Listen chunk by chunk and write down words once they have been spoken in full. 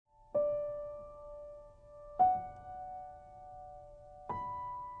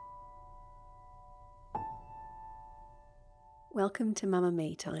Welcome to Mama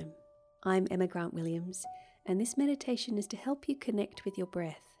Me Time. I'm Emma Grant-Williams, and this meditation is to help you connect with your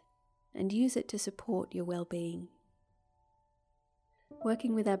breath and use it to support your well-being.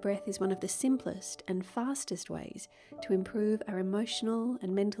 Working with our breath is one of the simplest and fastest ways to improve our emotional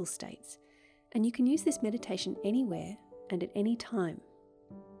and mental states, and you can use this meditation anywhere and at any time.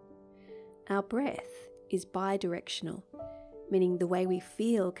 Our breath is bidirectional, meaning the way we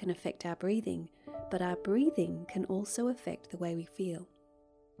feel can affect our breathing, but our breathing can also affect the way we feel.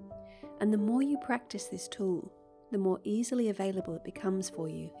 And the more you practice this tool, the more easily available it becomes for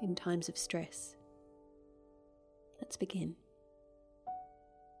you in times of stress. Let's begin.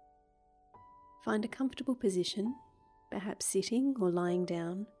 Find a comfortable position, perhaps sitting or lying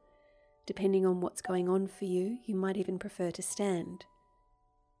down. Depending on what's going on for you, you might even prefer to stand.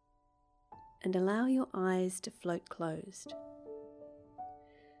 And allow your eyes to float closed.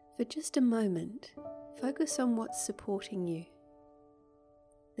 For just a moment, focus on what's supporting you.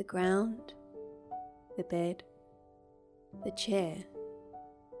 The ground, the bed, the chair,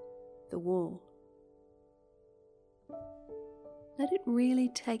 the wall. Let it really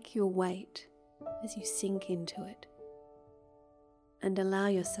take your weight as you sink into it, and allow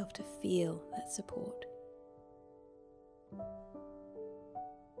yourself to feel that support.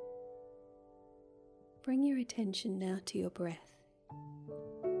 Bring your attention now to your breath.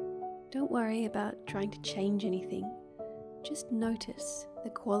 Don't worry about trying to change anything. Just notice the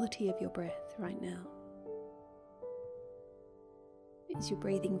quality of your breath right now. Is your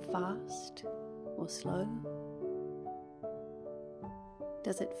breathing fast or slow?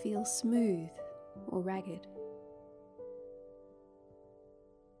 Does it feel smooth or ragged?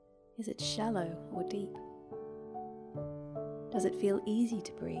 Is it shallow or deep? Does it feel easy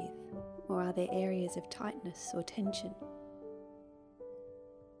to breathe, or are there areas of tightness or tension?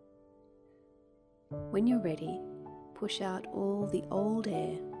 When you're ready, push out all the old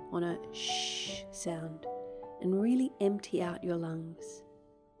air on a shh sound and really empty out your lungs.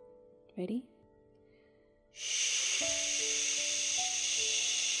 Ready? Shh.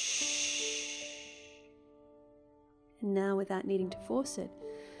 And now, without needing to force it,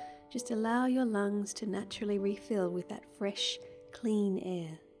 just allow your lungs to naturally refill with that fresh, clean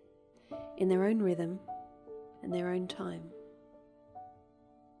air in their own rhythm and their own time.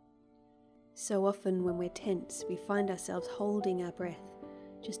 So often when we're tense, we find ourselves holding our breath,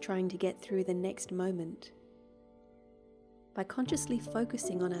 just trying to get through the next moment. By consciously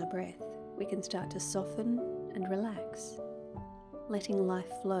focusing on our breath, we can start to soften and relax, letting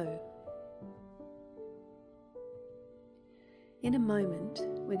life flow. In a moment,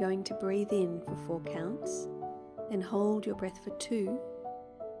 we're going to breathe in for 4 counts, then hold your breath for 2,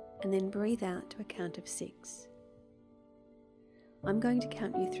 and then breathe out to a count of 6. I'm going to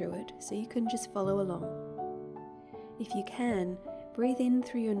count you through it, so you can just follow along. If you can, breathe in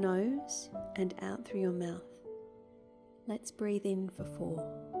through your nose and out through your mouth. Let's breathe in for 4.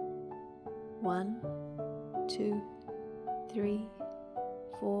 1, 2, 3,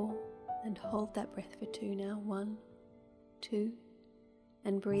 4, and hold that breath for 2 now. 1, 2,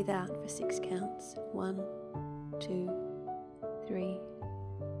 and breathe out for 6 counts. 1, 2, 3,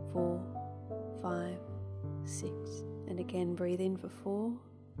 4, 5, 6. And again, breathe in for 4,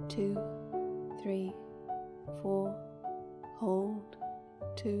 2, 3, 4, hold,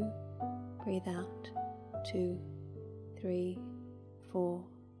 2, breathe out, 2, 3, 4,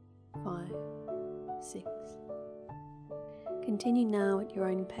 5, 6. Continue now at your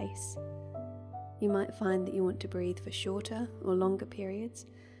own pace. You might find that you want to breathe for shorter or longer periods.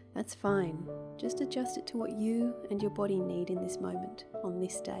 That's fine. Just adjust it to what you and your body need in this moment, on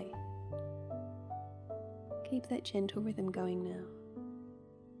this day. Keep that gentle rhythm going now.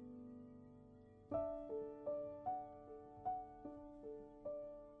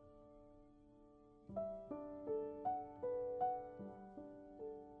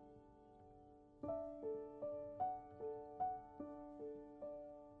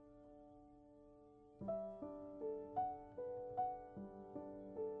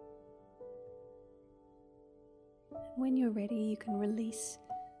 When you're ready, you can release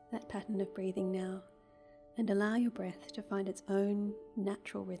that pattern of breathing now and allow your breath to find its own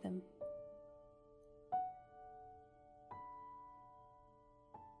natural rhythm.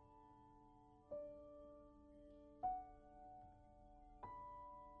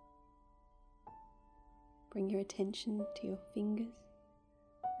 Bring your attention to your fingers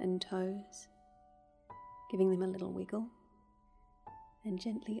and toes, giving them a little wiggle, and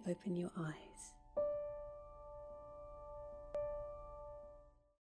gently open your eyes.